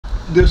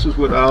This is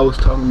what I was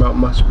talking about,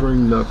 my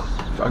spring knuckle.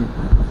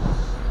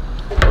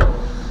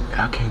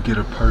 I can't get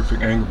a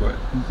perfect angle, but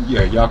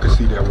yeah, y'all can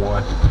see that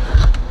one.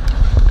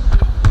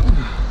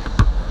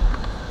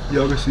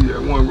 Y'all can see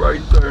that one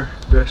right there,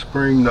 that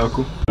spring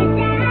knuckle.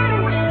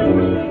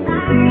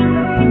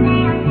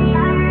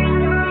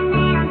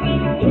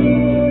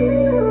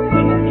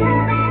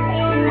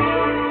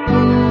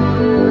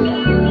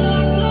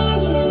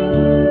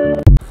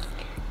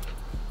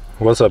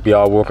 What's up,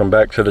 y'all? Welcome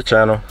back to the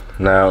channel.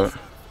 Now,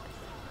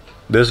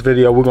 this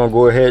video we're gonna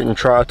go ahead and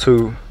try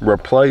to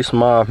replace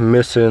my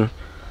missing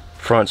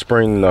front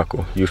spring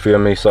knuckle. You feel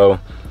me? So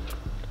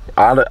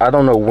I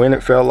don't know when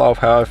it fell off,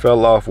 how it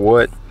fell off,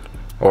 what,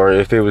 or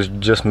if it was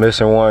just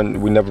missing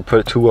one. We never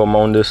put two of them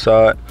on this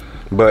side,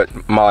 but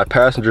my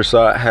passenger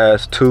side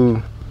has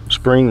two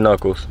spring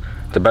knuckles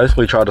to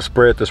basically try to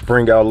spread the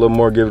spring out a little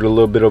more, give it a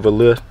little bit of a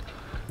lift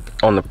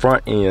on the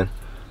front end.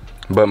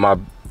 But my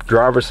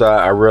driver's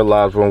side, I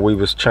realized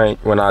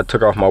when I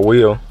took off my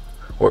wheel,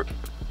 or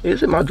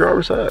is it my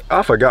driver's side?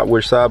 I forgot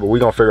which side, but we're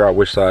gonna figure out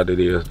which side it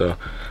is though.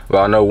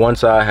 But I know one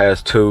side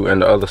has two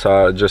and the other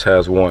side just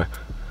has one.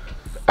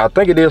 I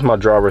think it is my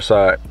driver's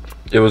side.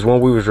 It was when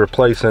we was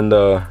replacing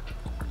when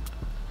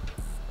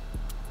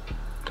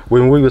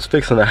we was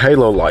fixing the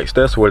halo lights.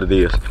 That's what it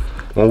is.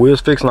 When we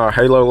was fixing our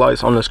halo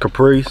lights on this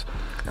Caprice,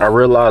 I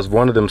realized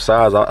one of them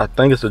sides, I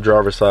think it's the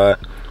driver's side,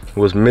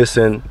 was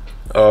missing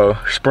a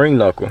spring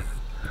knuckle.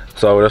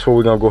 So that's what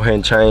we're gonna go ahead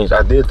and change.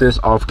 I did this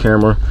off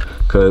camera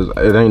because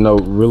it ain't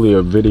really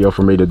a video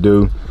for me to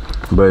do,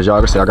 but as y'all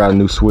can see, I got a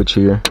new switch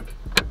here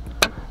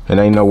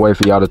and ain't no way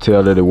for y'all to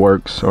tell that it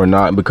works or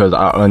not because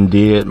I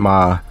undid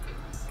my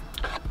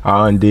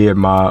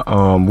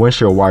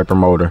windshield wiper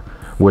motor,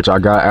 which I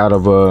got out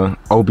of a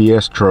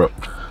OBS truck.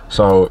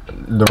 So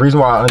the reason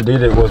why I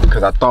undid it was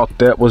because I thought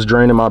that was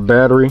draining my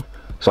battery.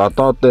 So I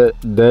thought that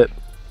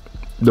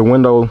the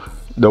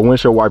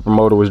windshield wiper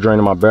motor was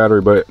draining my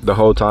battery, but the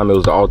whole time it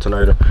was the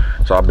alternator.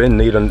 So I've been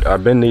needing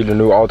a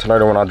new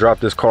alternator. When I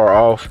dropped this car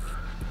off,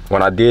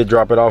 when I did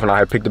drop it off and I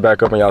had picked it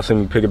back up, and y'all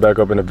seen me pick it back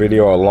up in a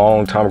video a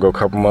long time ago, a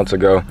couple months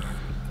ago,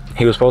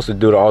 he was supposed to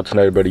do the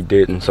alternator, but he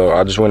didn't. So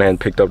I just went ahead and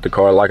picked up the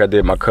car like I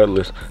did my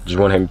Cutlass. Just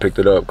went ahead and picked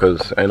it up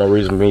because ain't no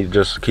reason for me to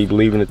just keep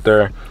leaving it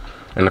there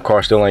and the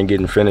car still ain't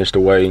getting finished the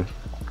way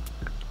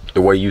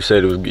you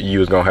said you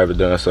was gonna have it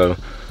done. So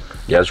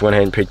yeah, I just went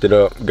ahead and picked it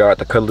up, got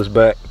the Cutlass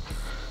back.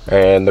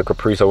 And the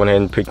Caprice, I went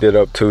ahead and picked it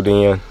up too.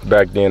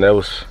 Back then, that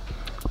was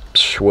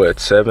what,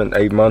 7,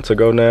 8 months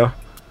ago now.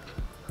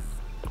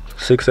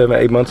 6, 7,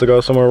 8 months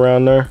ago, somewhere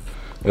around there.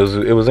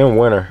 It was in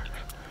winter,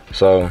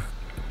 so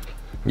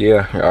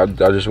yeah, I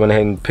just went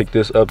ahead and picked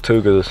this up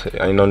too because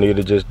ain't no need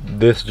to just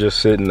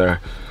sitting there.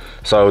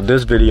 So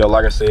this video,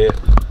 like I said,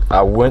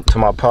 I went to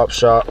my pop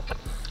shop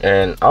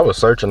and I was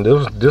searching.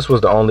 This was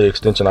the only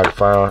extension I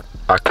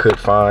could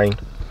find.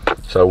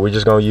 So we're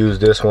just gonna use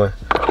this one.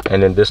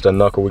 And then this the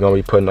knuckle we're gonna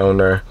be putting on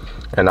there.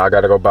 And I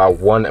gotta go buy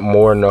one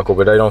more knuckle,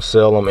 but they don't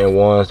sell them in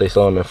ones, they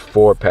sell them in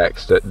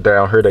 4-packs.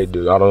 Down here they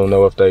do. I don't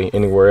know if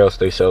anywhere else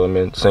they sell them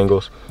in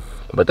singles,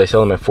 but they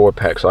sell them in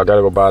 4-packs. So I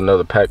gotta go buy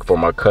another pack for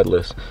my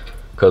Cutlass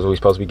because we're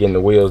supposed to be getting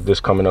the wheels this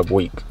coming up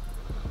week.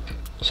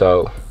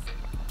 So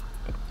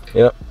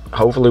yep,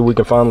 hopefully we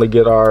can finally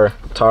get our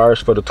tires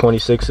for the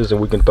 26s and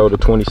we can throw the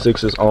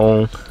 26s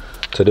on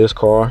to this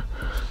car.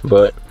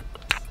 But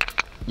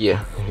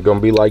yeah, it's gonna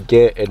be like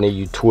that, and then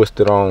you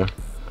twist it on.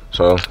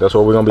 So that's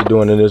what we're gonna be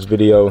doing in this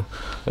video.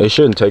 It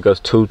shouldn't take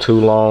us too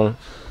long.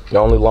 The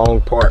only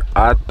long part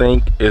I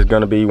think is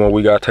gonna be when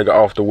we gotta take it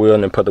off the wheel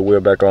and then put the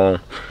wheel back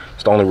on.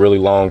 It's the only really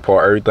long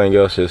part. Everything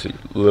else is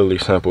literally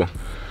simple.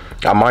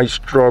 I might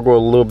struggle a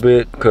little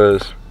bit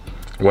because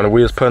when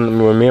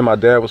me and my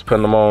dad was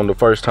putting them on the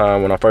first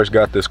time when I first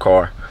got this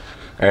car,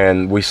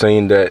 and we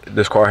seen that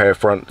this car had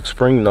front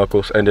spring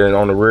knuckles and then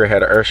on the rear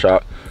had an air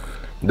shock.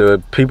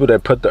 The people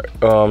that put the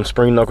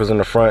spring knuckles in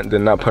the front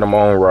did not put them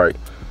on right,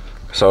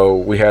 so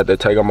we had to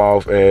take them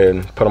off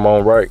and put them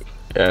on right,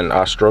 and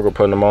I struggled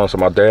putting them on, so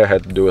my dad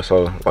had to do it.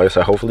 So like I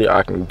said, hopefully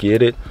I can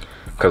get it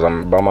because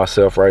I'm by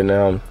myself right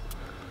now.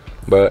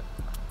 But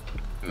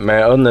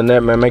man, other than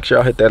that, man, make sure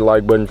y'all hit that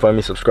like button for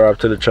me, subscribe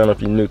to the channel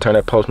if you're new, turn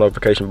that post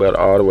notification bell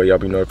all the way, y'all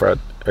be notified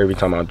every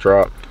time I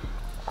drop.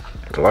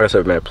 Like I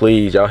said, man,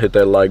 please y'all hit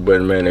that like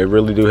button, man. It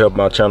really do help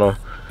my channel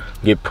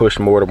get pushed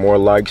more. The more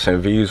likes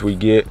and views we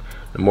get,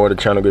 the more the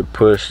channel get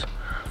pushed,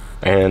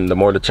 and the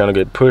more the channel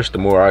get pushed, the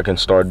more I can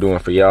start doing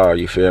for y'all.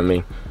 You feel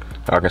me?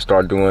 I can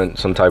start doing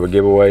some type of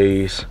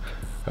giveaways,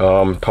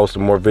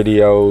 posting more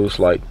videos,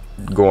 like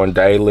going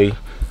daily,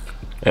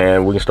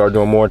 and we can start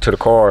doing more into the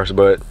cars.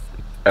 But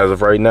as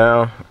of right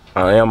now,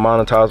 I am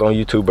monetized on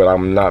YouTube, but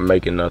I'm not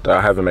making nothing. I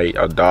haven't made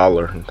a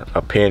dollar,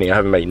 a penny. I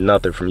haven't made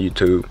nothing from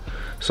YouTube.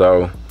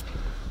 So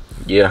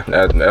yeah,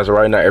 as of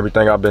right now,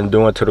 everything I've been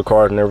doing to the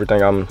cars and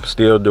everything I'm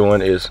still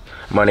doing is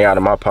money out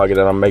of my pocket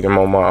that I'm making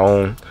on my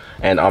own,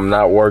 and I'm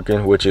not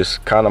working, which is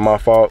kind of my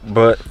fault.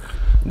 But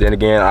then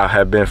again, I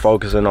have been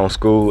focusing on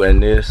school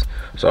and this,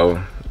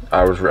 so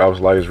I was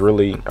like, I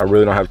really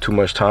don't have too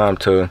much time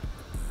to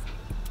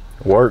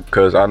work,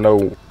 because I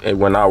know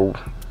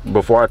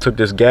before I took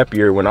this gap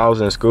year, when I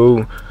was in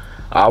school,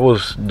 I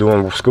was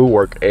doing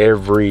schoolwork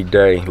every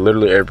day,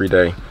 literally every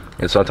day.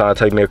 And sometimes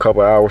it take me a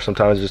couple hours,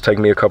 sometimes it just take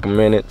me a couple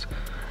minutes.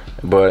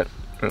 But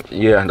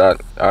yeah,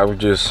 I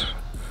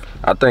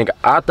think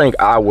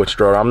I would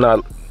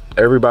struggle.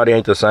 Everybody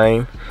ain't the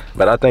same,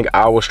 but I think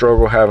I would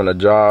struggle having a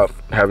job,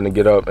 having to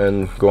get up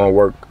and go and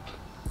work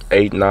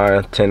 8,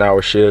 9,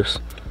 10-hour shifts,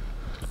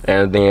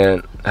 and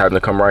then having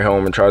to come right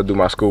home and try to do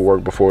my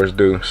schoolwork before it's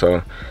due.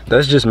 So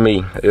that's just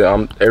me.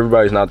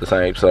 Everybody's not the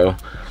same. So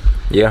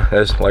yeah,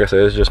 that's, like I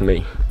said, it's just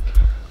me.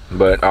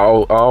 But I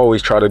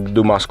always try to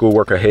do my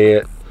schoolwork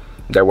ahead.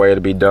 That way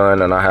it'll be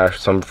done and I have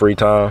some free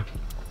time.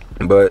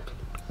 But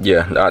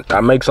yeah,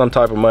 I make some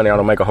type of money. I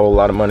don't make a whole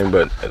lot of money,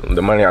 but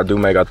the money I do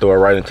make, I throw it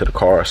right into the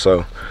car.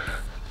 So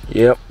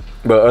yep.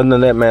 But other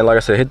than that, man, like I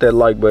said, hit that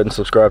like button,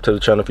 subscribe to the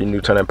channel if you're new,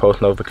 turn that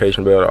post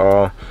notification bell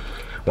on.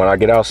 When I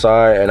get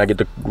outside and I get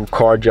the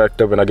car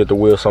jacked up and I get the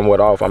wheel somewhat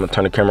off, I'm gonna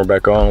turn the camera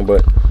back on.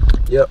 But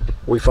yep,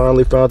 we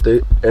finally found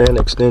an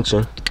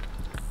extension.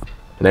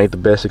 It ain't the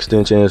best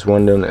extension. It's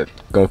one of them that's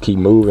gonna keep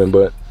moving,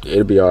 but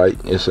it'll be all right.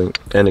 It's an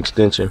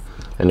extension,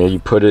 and then you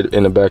put it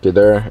in the back of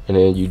there, and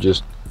then you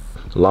just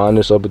line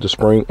this up with the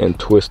spring and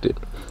twist it.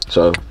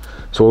 So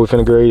what we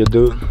finna get ready to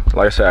do.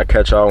 Like I said, I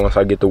catch y'all once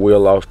I get the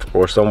wheel off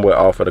or somewhat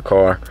off of the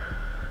car.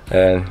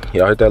 And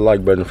y'all hit that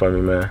like button for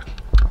me, man.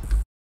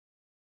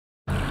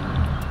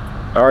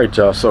 All right,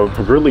 y'all, so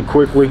really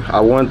quickly,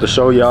 I wanted to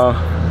show y'all,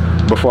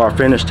 before I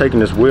finish taking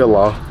this wheel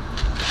off,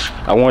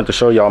 I wanted to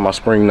show y'all my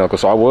spring knuckle.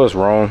 So I was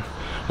wrong.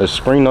 The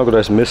spring knuckle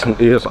that's missing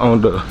is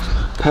on the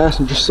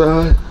passenger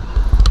side,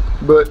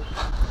 but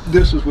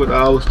this is what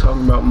I was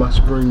talking about, my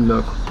spring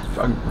knuckle.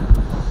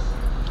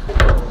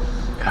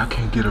 I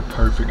can't get a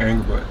perfect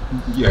angle, but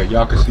yeah,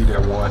 y'all can see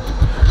that one.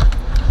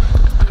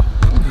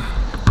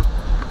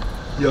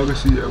 Y'all can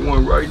see that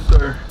one right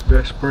there,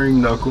 that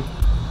spring knuckle.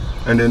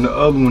 And then the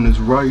other one is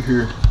right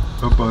here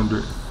up under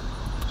it.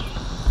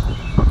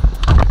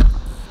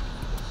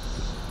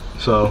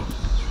 So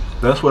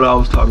that's what I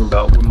was talking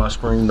about with my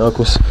spring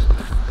knuckles.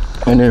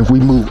 And then if we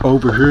move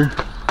over here,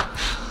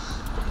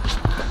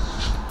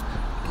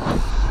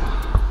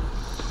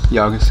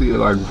 y'all can see it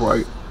like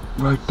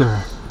right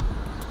there.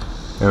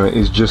 And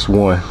it's just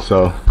one.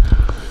 So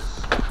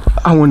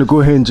I want to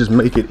go ahead and just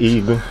make it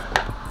even.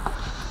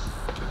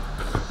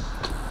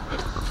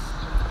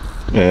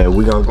 And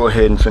we're gonna go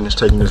ahead and finish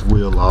taking this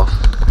wheel off.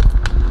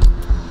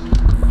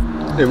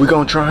 Then we're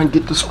gonna try and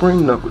get the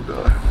spring knuckle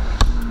done.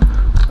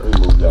 Let me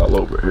move y'all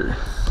over here.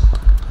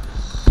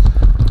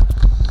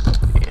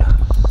 Yeah,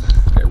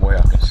 that way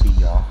I can see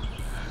y'all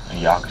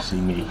and y'all can see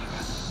me.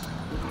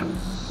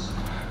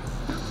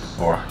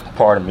 Or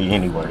part of me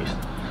anyways.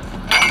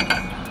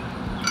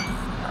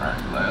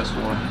 Alright, last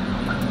one.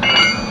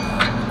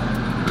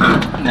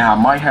 Now I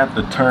might have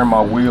to turn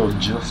my wheel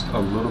just a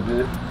little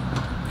bit.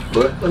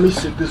 But let me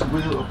sit this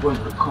wheel up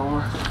under the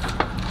car.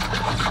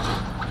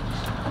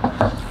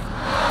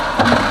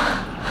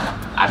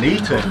 I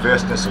need to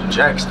invest in some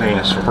jack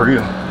stands for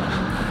real.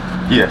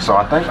 Yeah, so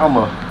I think I'm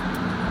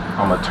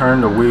gonna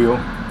turn the wheel.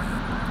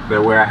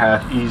 That way I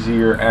have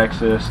easier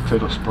access to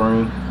the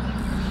spring.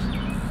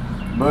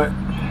 But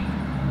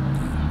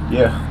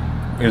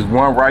yeah, there's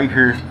one right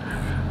here.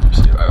 Let's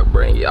see if I can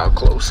bring y'all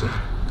closer.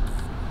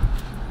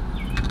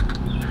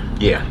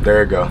 Yeah,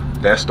 there you go.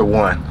 That's the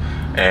one.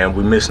 And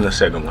we're missing the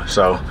second one,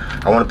 so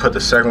I want to put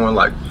the second one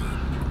like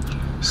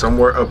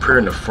somewhere up here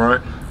in the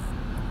front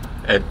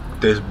at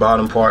this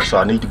bottom part. So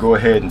I need to go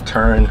ahead and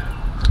turn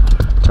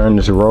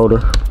this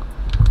rotor,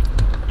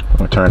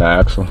 or turn the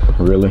axle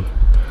really.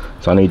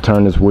 So I need to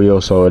turn this wheel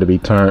so it'll be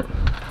turned.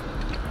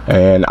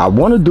 And I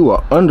want to do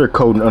an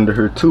undercoating under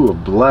here too, a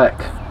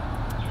black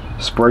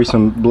spray,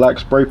 some black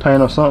spray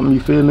paint or something, you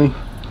feel me,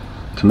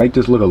 to make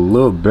this look a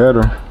little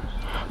better.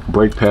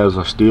 Brake pads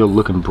are still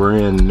looking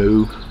brand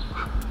new.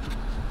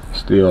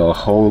 Still a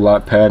whole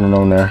lot padding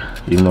on there,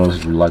 even though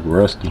it's like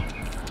rusty.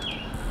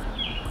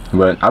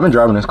 But I've been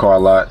driving this car a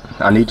lot.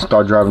 I need to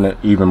start driving it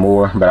even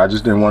more, but I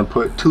just didn't want to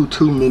put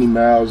too many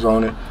miles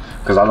on it,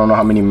 because I don't know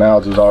how many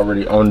miles is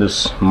already on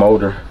this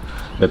motor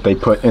that they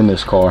put in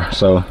this car.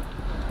 So,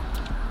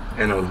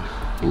 and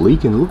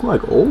leaking, look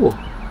like oil.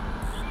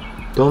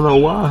 Don't know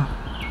why.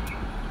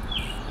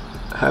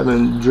 I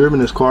haven't driven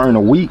this car in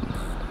a week,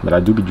 but I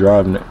do be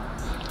driving it.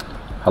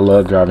 I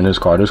love driving this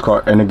car.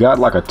 And it got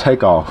like a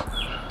takeoff.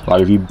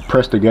 Like if you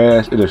press the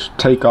gas, it'll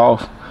take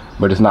off,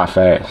 but it's not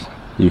fast.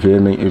 You feel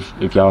me?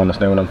 If y'all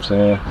understand what I'm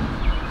saying.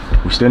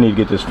 We still need to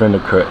get this fender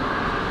cut.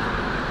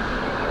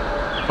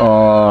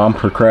 I'm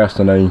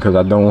procrastinating because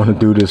I don't want to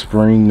do this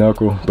spring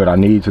knuckle, but I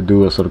need to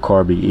do it so the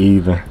car be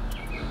even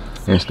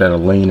instead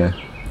of leaning.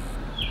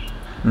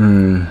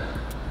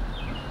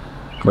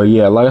 But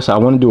yeah, like I said, I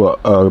want to do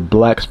a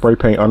black spray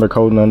paint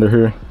undercoating under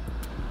here,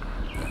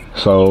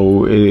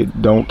 so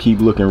it don't keep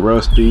looking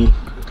rusty.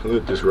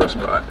 Look at this rust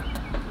spot.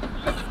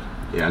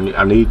 Yeah,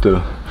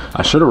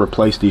 I should have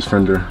replaced these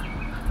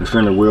the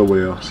fender wheel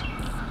wells,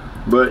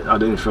 but I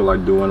didn't feel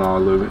like doing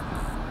all of it,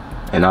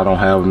 and I don't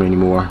have them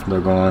anymore. They're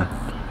gone.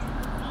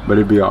 but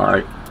it'd be all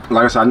right.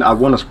 Like I said, I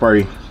want to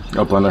spray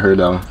up under here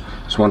though.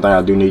 It's one thing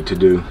I do need to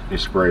do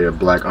is spray a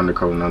black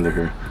undercoating under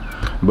here.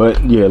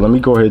 But yeah, let me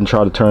go ahead and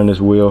try to turn this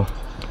wheel,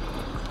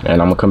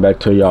 and I'm gonna come back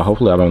to y'all.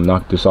 Hopefully I don't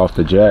knock this off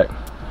the jack,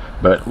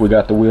 but we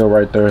got the wheel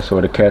right there so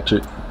it'll catch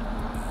it.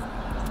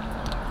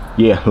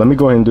 Yeah, let me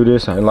go ahead and do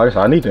this. And like I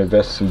said, I need to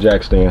invest in some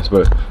jack stands,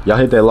 but y'all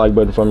hit that like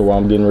button for me while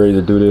I'm getting ready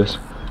to do this,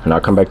 and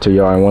I'll come back to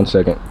y'all in 1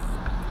 second.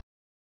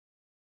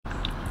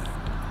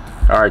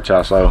 All right,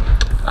 y'all, so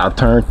I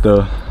turned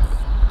the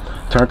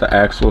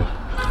axle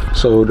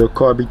so the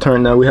car be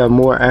turned. Now we have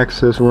more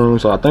access room,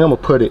 so I think I'm gonna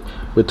put it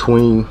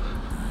between,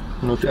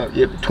 I don't know if y'all,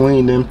 yeah,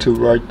 between them two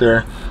right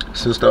there.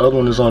 Since the other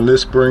one is on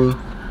this spring,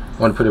 I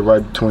want to put it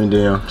right between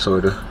them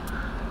so to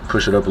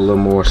push it up a little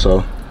more.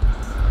 So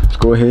let's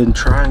go ahead and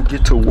try and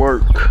get to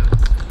work.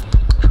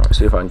 Try to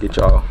see if I can get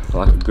y'all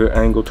like a good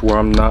angle to where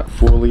I'm not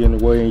fully in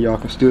the way and y'all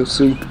can still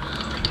see.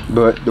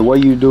 But the way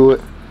you do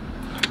it,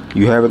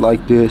 you have it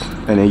like this,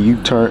 and then you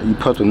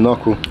put the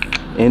knuckle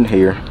in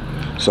here,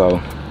 so,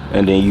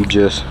 and then you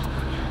just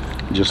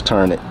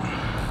turn it,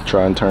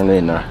 try and turn it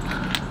in there.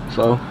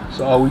 So that's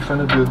all we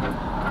finna do.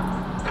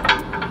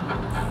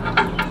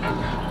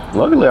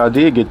 Luckily I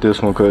did get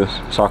this one cause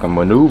so I can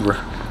maneuver.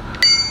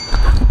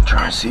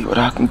 Try and see what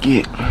I can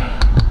get.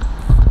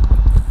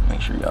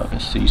 Make sure y'all can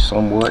see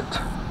somewhat.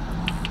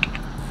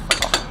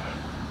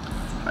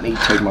 I need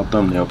to take my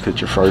thumbnail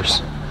picture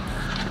first.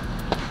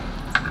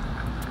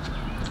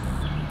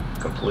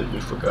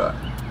 Completely forgot.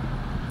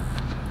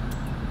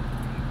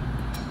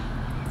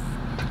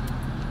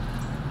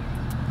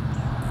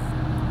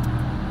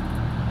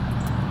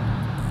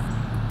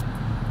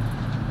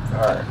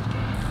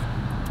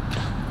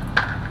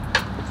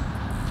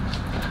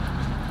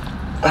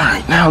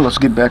 Alright, now let's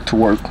get back to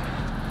work.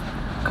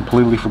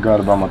 Completely forgot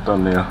about my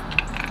thumbnail.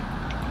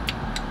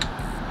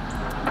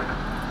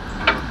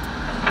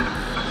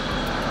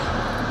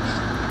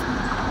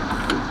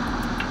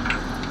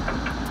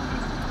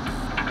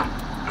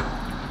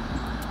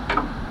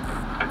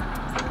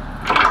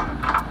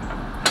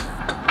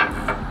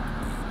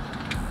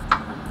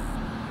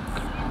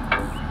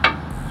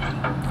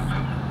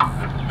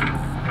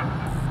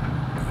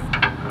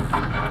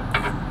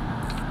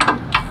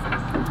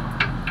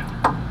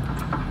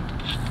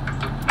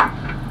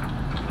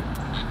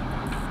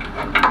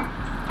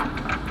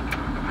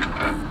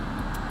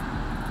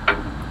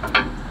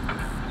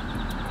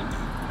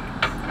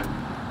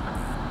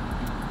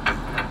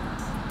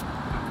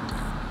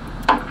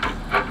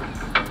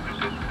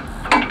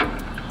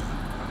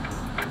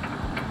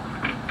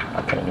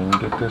 Can't even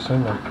get this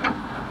in there.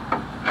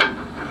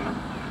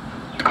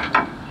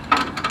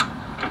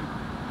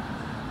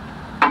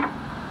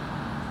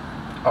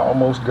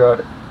 Almost got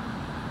it.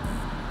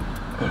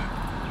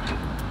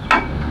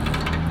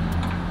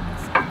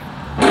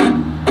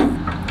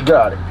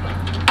 Got it.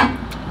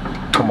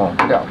 Come on,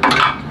 got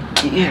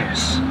it.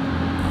 Yes.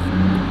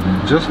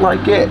 Just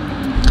like it.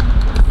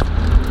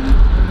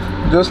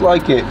 Just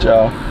like it,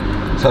 y'all.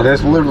 So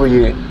that's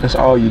literally it. That's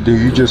all you do.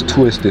 You just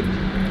twist it.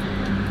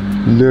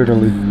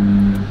 Literally.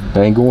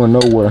 Ain't going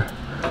nowhere.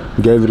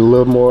 Gave it a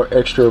little more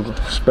extra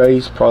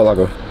space,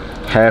 probably like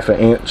a half an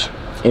inch,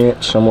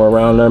 somewhere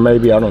around there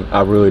maybe.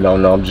 I really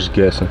don't know. I'm just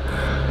guessing.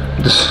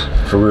 Just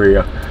for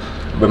real.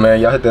 But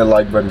man, y'all hit that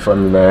like button for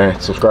me,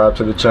 man. Subscribe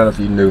to the channel if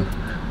you're new.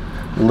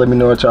 Let me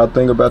know what y'all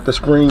think about the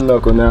spring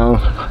knuckle now.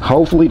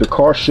 Hopefully the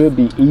car should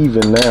be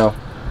even now,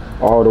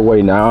 all the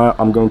way. Now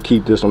I'm gonna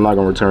keep this. I'm not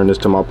gonna return this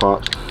to my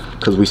pops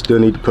because we still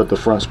need to put the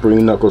front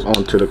spring knuckles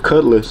onto the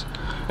cutlass,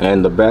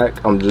 and the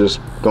back I'm just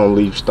gonna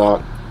leave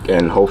stock,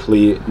 and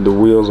hopefully the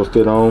wheels will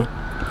fit on.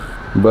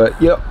 But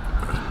yep,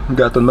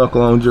 got the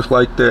knuckle on just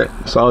like that.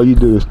 So all you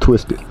do is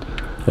twist it,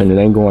 and it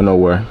ain't going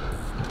nowhere.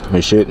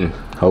 It shouldn't,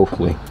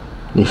 hopefully.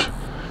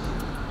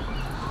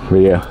 But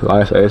yeah,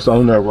 like I said, it's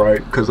on there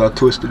right because I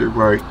twisted it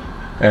right,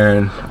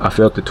 and I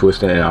felt it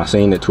twisting, and I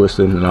seen it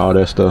twisting and all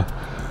that stuff.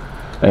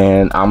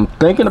 And I'm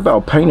thinking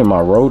about painting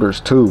my rotors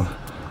too,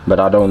 but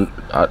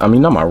I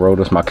mean not my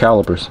rotors, my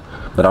calipers,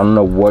 but I don't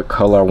know what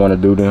color I want to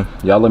do them.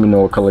 Y'all let me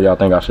know what color y'all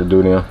think I should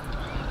do them.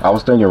 I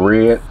was thinking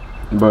red,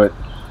 but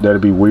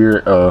that'd be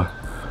weird.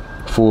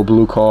 Full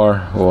blue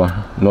car or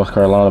North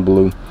Carolina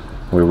blue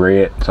with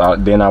red. So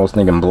then I was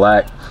thinking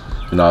black,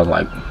 and I was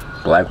like,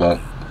 black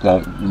won't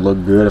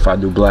look good if I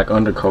do black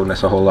undercoat, and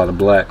that's a whole lot of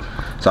black.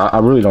 So I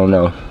really don't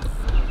know.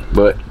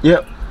 But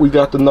yep, we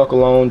got the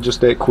knuckle on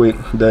just that quick,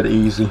 that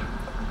easy.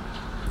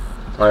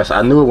 Like I said,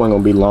 I knew it wasn't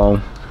gonna be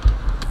long.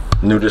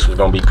 Knew this was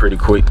gonna be pretty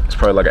quick. It's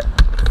probably like a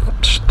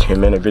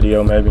 10-minute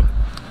video maybe.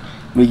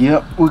 But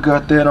yep, we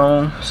got that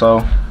on.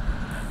 So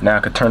now I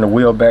can turn the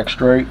wheel back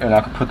straight, and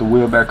I can put the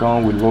wheel back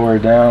on. We lower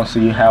it down,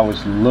 see how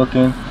it's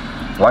looking.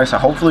 Like I said,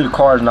 hopefully the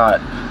car's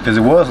not, because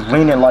it was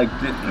leaning like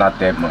this, not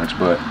that much,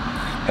 but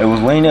it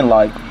was leaning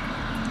like,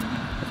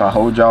 if I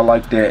hold y'all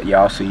like that,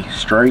 y'all see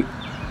straight,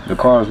 the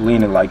car was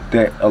leaning like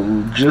that,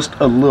 just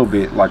a little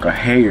bit, like a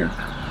hair.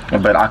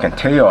 But I can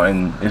tell,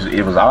 and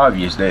it was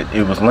obvious that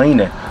it was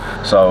leaning.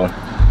 So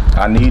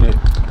I needed,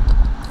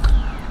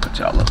 put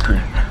y'all up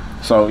here.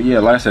 So yeah,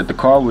 like I said, the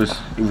car was,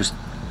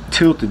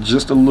 tilted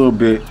just a little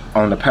bit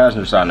on the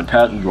passenger side. And the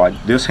passenger,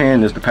 like this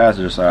hand is the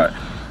passenger side,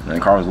 and the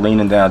car was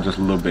leaning down just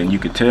a little bit, and you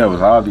could tell it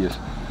was obvious.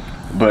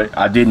 But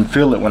I didn't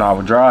feel it when I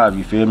would drive.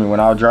 You feel me? When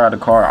I would drive the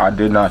car, I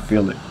did not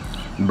feel it.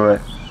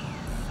 But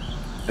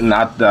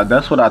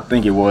that's what I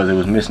think it was. It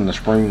was missing the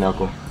spring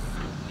knuckle.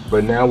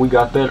 But now we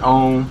got that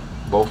on.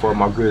 Both of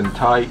them are good and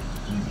tight.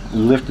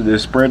 Lifted it,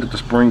 spread the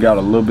spring out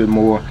a little bit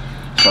more.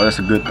 So that's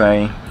a good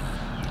thing.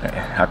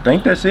 I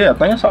think that's it. I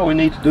think that's all we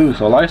need to do.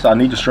 So like I said, I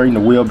need to straighten the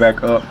wheel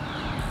back up.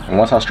 And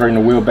once I straighten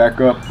the wheel back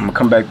up, I'm gonna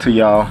come back to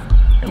y'all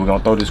and we're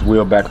gonna throw this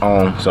wheel back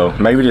on. So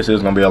maybe this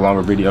is gonna be a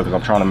longer video because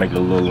I'm trying to make it a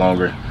little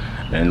longer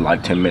than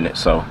like 10 minutes.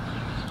 So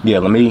yeah,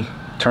 let me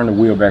turn the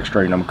wheel back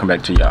straight and I'm gonna come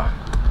back to y'all.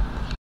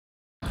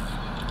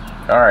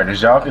 Alright,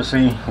 as y'all can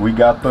see, we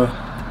got the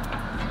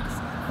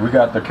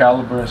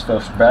caliper and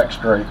stuff back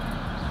straight.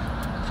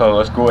 So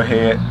let's go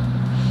ahead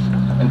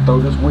and throw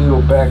this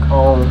wheel back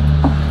on.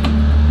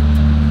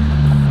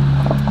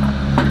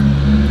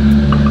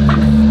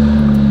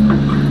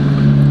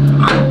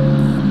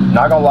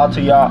 Not gonna lie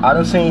to y'all, I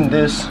done seen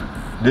this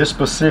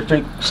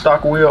specific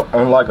stock wheel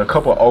on like a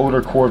couple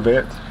older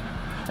Corvettes,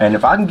 and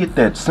if I can get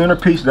that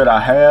centerpiece that I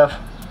have,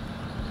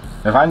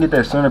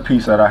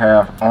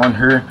 on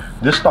here,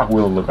 this stock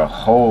wheel will look a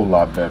whole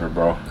lot better,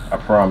 bro. I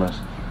promise.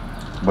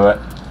 But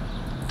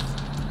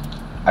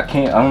I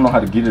don't know how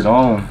to get it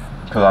on,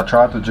 because I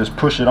tried to just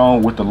push it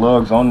on with the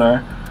lugs on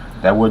there.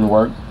 That wouldn't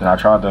work. And I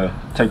tried to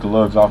take the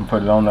lugs off and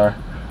put it on there.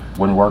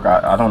 Wouldn't work.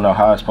 I don't know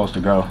how it's supposed to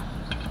go.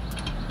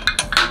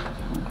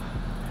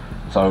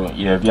 So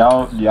yeah, if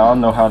y'all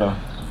know how to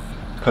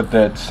put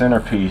that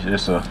centerpiece,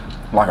 it's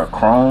like a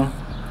chrome,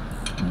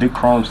 big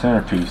chrome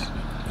centerpiece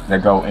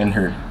that go in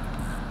here.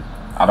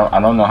 I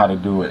don't know how to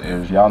do it.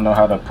 If y'all know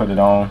how to put it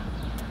on,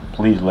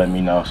 please let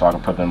me know so I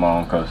can put them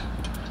on, because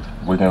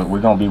we're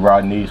gonna be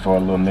riding these for a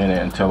little minute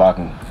until I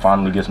can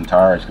finally get some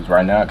tires, because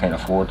right now I can't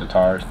afford the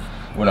tires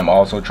when I'm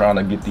also trying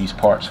to get these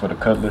parts for the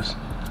Cutlass.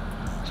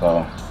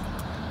 So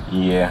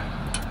yeah,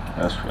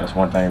 that's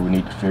one thing we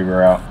need to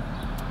figure out.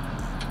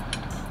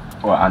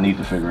 Well, I need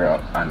to figure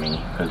out, I mean,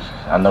 because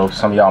I know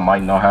some of y'all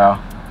might know how.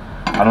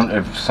 I don't know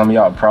if some of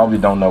y'all probably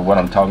don't know what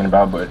I'm talking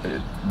about, but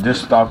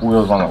this stock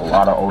wheel is on a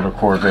lot of older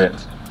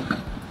Corvettes,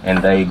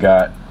 and they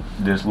got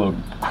this little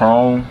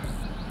chrome,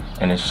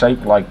 and it's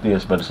shaped like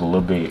this, but it's a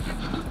little big.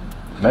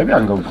 Maybe I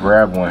can go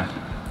grab one.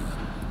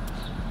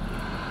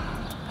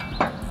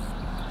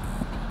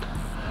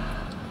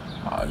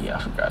 Oh yeah, I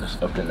forgot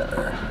it's up in the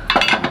air.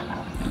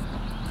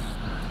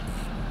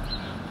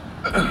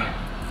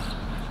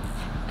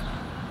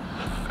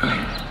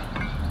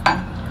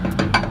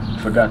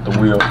 Forgot the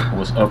wheel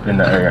was up in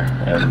the air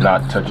and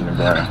not touching the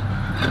ground.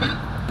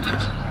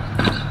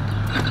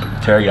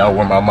 Tell y'all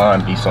where my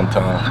mind be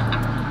sometimes.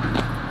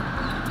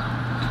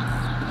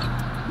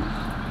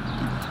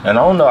 And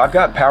I don't know, I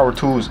got power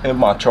tools in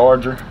my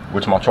charger,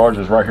 which my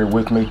charger is right here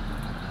with me,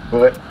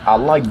 but I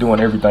like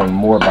doing everything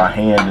more by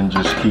hand than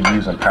just keep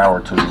using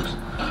power tools.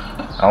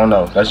 I don't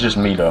know, that's just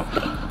me though.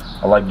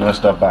 I like doing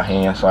stuff by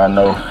hand so I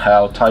know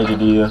how tight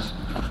it is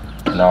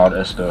and all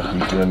that stuff,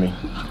 you feel me?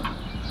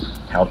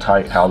 How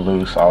tight, how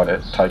loose, all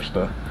that type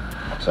stuff.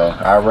 So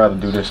I'd rather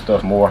do this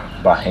stuff more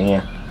by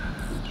hand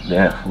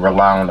than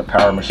rely on the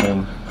power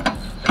machine,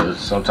 because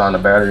sometimes the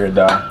battery will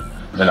die.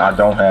 Then I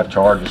don't have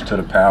chargers to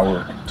the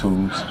power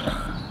tools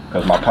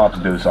because my pops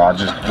do, so I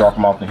just drop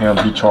them off to him,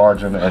 he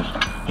charge them, and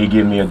he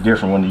give me a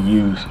different one to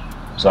use.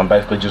 So I'm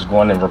basically just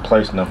going and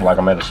replacing them like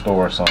I'm at a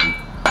store or something.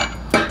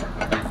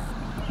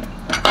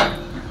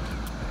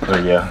 So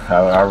yeah,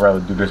 I'd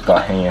rather do this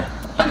by hand.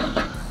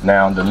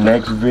 Now the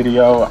next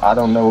video, I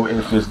don't know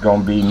if it's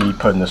gonna be me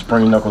putting the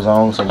spring knuckles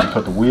on so we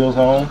put the wheels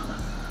on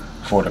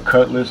for the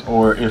Cutlass,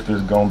 or if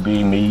it's gonna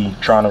be me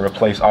trying to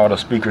replace all the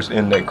speakers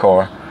in that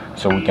car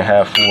so we can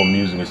have full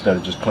music instead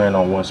of just playing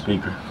on one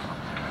speaker.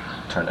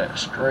 Turn that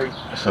straight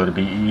so it'll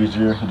be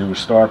easier. Do a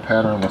star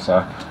pattern once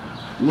I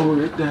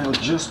lower it down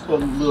just a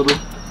little.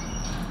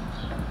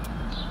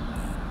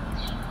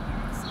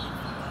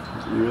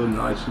 Real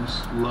nice and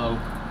slow.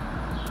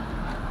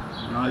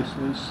 Nice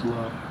and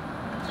slow.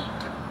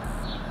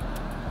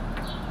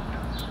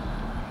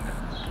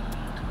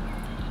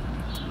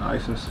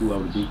 Nice and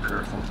slow, be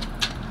careful.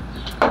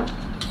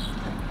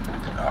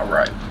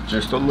 Alright,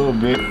 just a little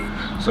bit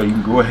so you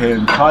can go ahead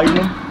and tighten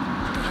them.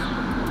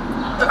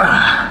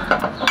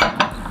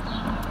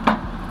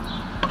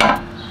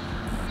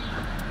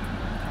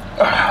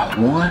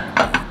 One,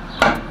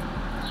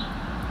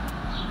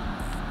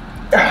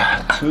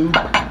 two,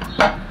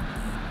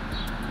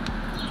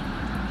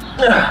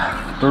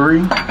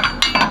 three,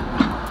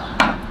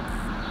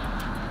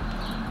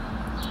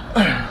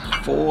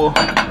 4,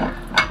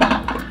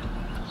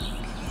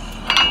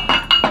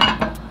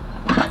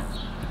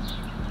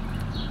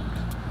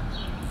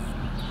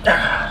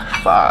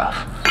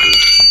 5.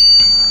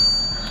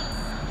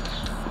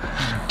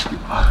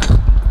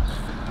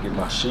 Get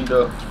my sheet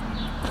up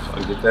so I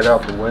can get that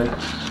out the way,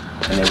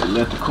 and then we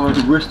let the car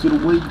the rest of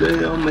the way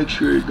down, make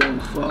sure it don't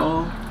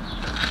fall.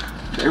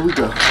 There we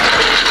go.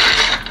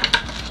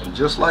 And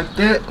just like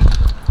that,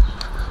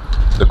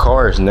 The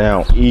car is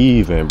now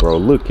even, bro.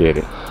 Look at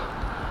it.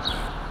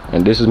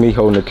 And this is me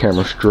holding the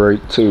camera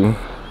straight too.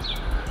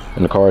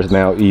 And the car is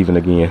now even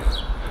again.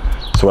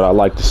 That's what I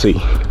like to see.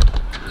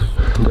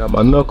 Got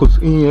my knuckles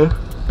in.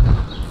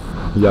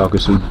 Y'all can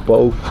see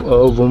both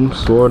of them,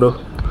 sort of.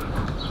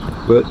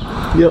 But,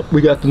 yep,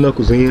 we got the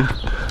knuckles in.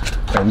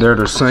 And they're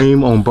the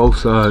same on both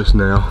sides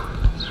now.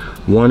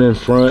 One in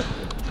front,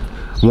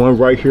 one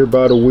right here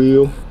by the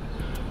wheel,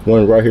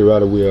 one right here by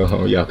the wheel.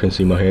 Oh, y'all can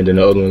see my hand, and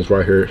the other one's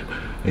right here,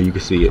 and you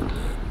can see it.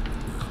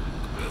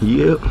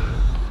 Yep.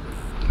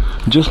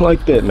 Just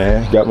like that,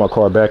 man. Got my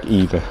car back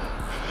even.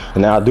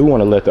 And now I do want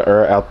to let the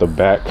air out the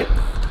back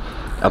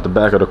of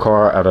the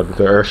car, out of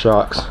the air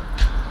shocks,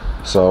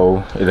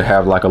 so it'll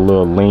have like a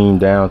little lean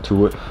down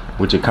to it,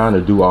 which it kind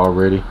of do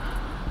already.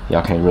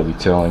 Y'all can't really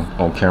tell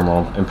on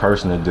camera, in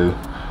person it do.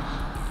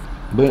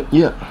 But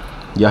yeah,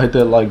 y'all hit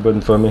that like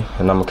button for me,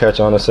 and I'm gonna catch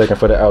y'all in a second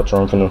for the outro.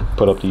 I'm gonna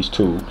put up these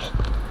tools.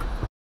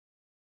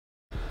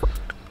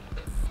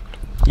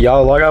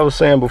 Y'all, like I was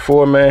saying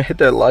before, man, hit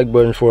that like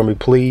button for me,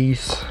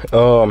 please.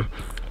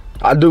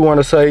 I do want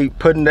to say,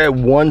 putting that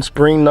one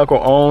spring knuckle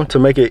on to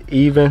make it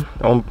even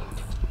on,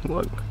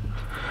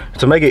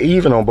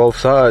 on both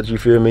sides, you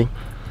feel me?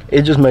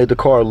 It just made the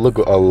car look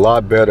a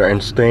lot better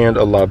and stand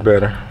a lot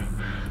better.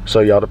 So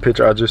y'all, the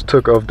picture I just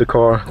took of the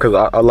car, because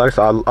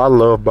I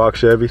love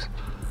box Chevys,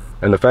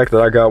 and the fact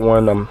that I got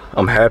one,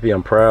 I'm happy,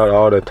 I'm proud,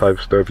 all that type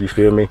of stuff, you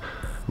feel me?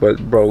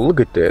 But bro,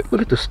 look at that,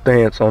 look at the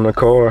stance on the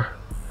car.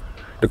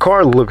 The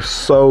car looks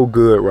so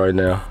good right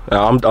now.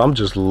 I'm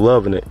just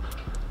loving it.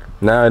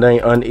 Now it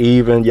ain't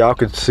uneven. Y'all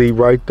can see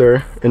right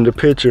there in the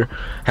picture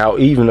how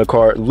even the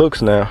car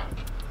looks now,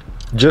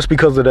 just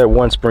because of that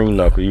one spring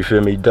knuckle, you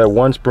feel me? That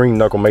one spring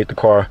knuckle made the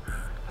car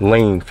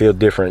lean, feel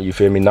different, you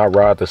feel me? Not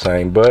ride the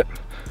same. But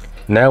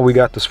now we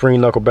got the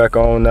spring knuckle back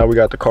on. Now we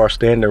got the car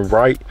standing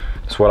right.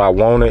 That's what I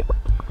wanted.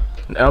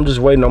 Now I'm just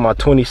waiting on my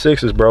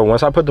 26s, bro.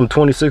 Once I put them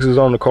 26s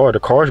on the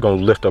car's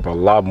gonna lift up a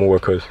lot more,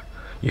 because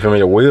you feel me,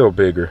 the wheel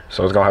bigger,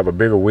 so it's gonna have a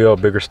bigger wheel,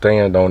 bigger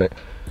stand on it.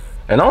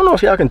 And I don't know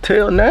if y'all can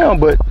tell now,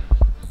 but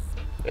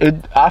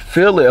I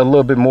feel it a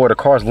little bit more. The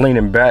car's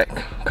leaning back,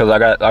 because I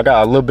got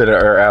a little bit of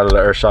air out of the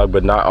air shock,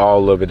 but not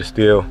all of it. Is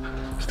still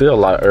a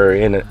lot of air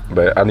in it,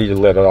 but I need to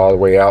let it all the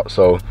way out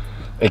so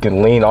it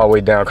can lean all the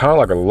way down, kind of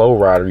like a low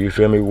rider, you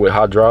feel me, with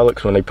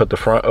hydraulics. When they put the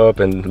front up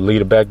and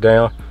lead it back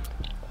down,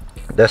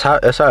 that's how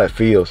it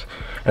feels.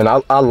 And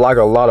I like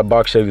a lot of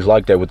box Chevys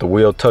like that, with the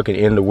wheel tucking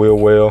in the wheel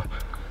well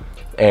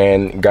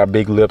and got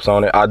big lips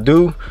on it. I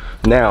do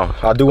want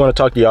to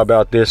talk to y'all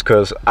about this,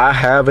 because I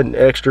have an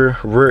extra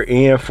rear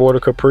end for the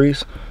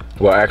Caprice.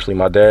 Well, actually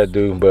my dad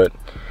do, but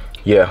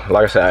yeah,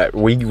 like I said,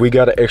 we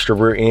got an extra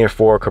rear end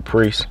for a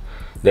Caprice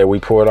that we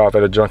pulled off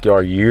at a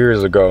junkyard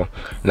years ago.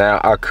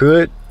 Now I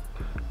could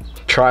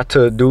try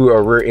to do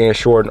a rear end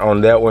shorten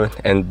on that one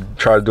and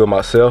try to do it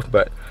myself,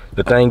 but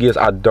the thing is,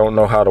 I don't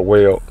know how to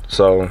weld.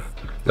 So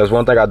that's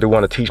one thing I do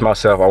want to teach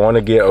myself. I want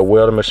to get a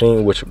welding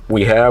machine, which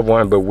we have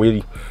one, but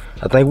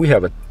I think we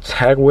have a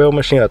tack weld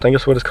machine. I think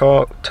that's what it's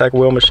called, tack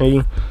weld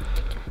machine.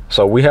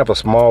 So we have a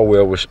small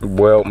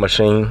weld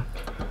machine,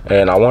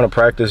 and I want to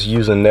practice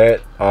using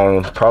that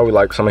on probably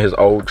like some of his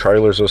old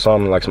trailers or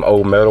something, like some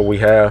old metal we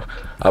have.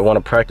 I want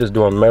to practice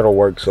doing metal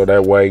work, so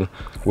that way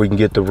we can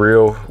get the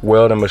real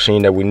welding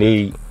machine that we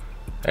need,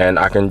 and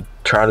I can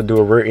try to do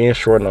a rear end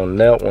shorten on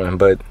that one.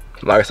 But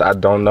like I said, I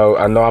don't know.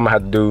 I know I'm gonna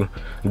have to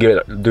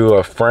do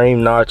a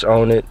frame notch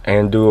on it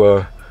and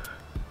do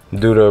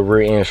the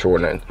rear end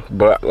shortening.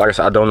 But like I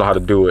said, I don't know how to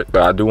do it.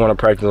 But I do want to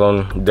practice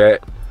on that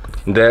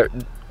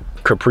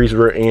Caprice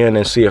rear end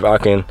and see if I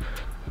can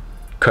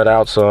cut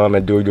out some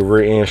and do the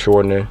rear end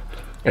shortening.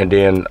 And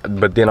then,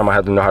 but then I'm gonna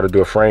have to know how to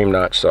do a frame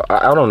notch. So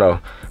I don't know.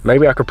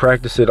 Maybe I could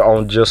practice it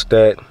on just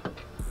that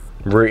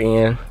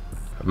rear end.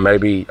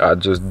 Maybe I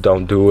just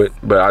don't do it.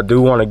 But I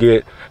do want to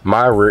get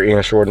my rear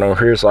end shortened on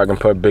here, so I can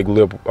put big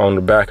lip on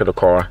the back of the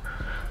car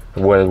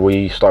when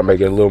we start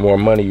making a little more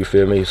money, you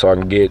feel me? So I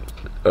can get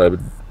a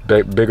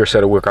bigger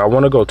set of wheel. I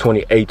want to go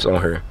 28s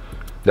on here.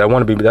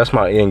 That's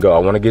my end goal. I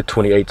want to get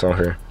 28s on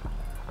here.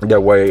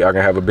 That way I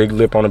can have a big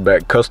lip on the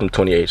back, custom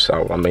 28s,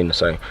 so I mean to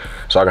say.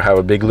 So I can have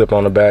a big lip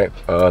on the back,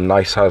 a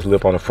nice size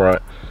lip on the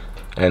front,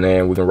 and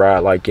then we can ride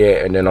like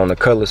that. And then on the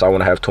Cutlass, I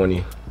want to have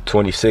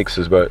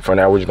 26s, but for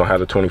now we're just gonna have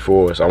the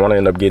 24s. I want to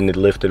end up getting it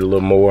lifted a little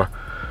more,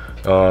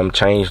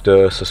 change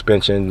the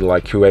suspension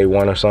like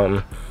QA1 or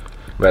something.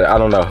 But I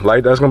don't know,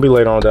 like that's gonna be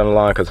later on down the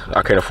line, because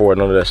I can't afford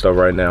none of that stuff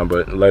right now.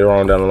 But later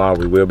on down the line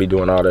we will be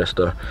doing all that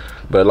stuff.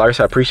 But like I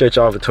said, I appreciate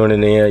y'all for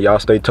tuning in. Y'all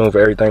stay tuned for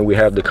everything we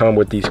have to come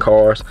with these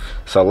cars.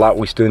 It's a lot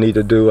we still need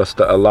to do,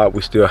 a lot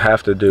we still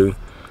have to do.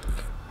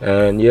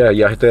 And yeah,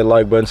 y'all hit that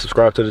like button,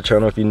 subscribe to the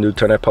channel if you're new,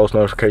 turn that post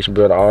notification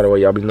bell to all the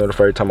way. Y'all be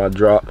notified every time I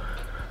drop.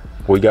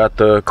 We got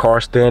the car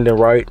standing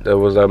right. That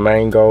was our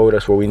main goal.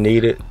 That's what we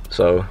needed.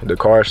 So the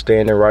car is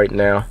standing right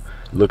now,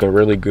 looking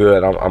really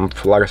good. I'm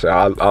like I said,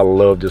 I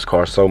love this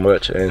car so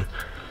much, and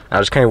I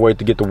just can't wait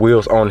to get the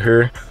wheels on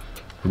here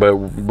But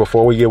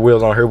before we get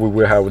wheels on here, we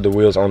will have the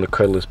wheels on the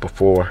Cutlass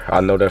before.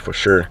 I know that for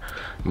sure.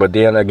 But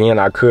then again,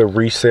 I could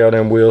resell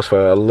them wheels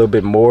for a little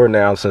bit more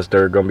now since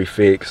they're gonna be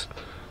fixed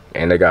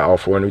and they got all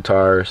 4 new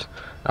tires.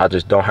 I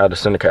just don't have the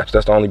center caps.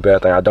 That's the only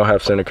bad thing. I don't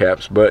have center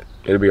caps, but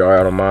it'll be all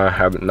right on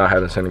mine not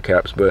having center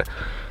caps. But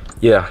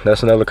yeah,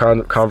 that's another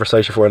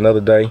conversation for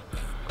another day.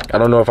 I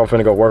don't know if I'm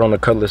finna go work on the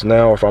Cutlass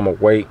now or if I'm gonna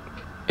wait.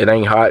 It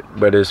ain't hot,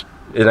 but it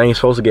ain't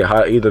supposed to get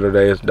hot either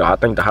today. I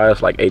think the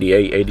highest like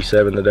 88,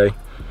 87 today.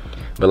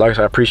 But like I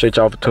said, I appreciate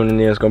y'all for tuning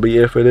in. It's gonna be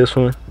it for this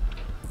one.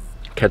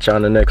 Catch y'all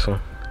in the next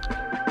one.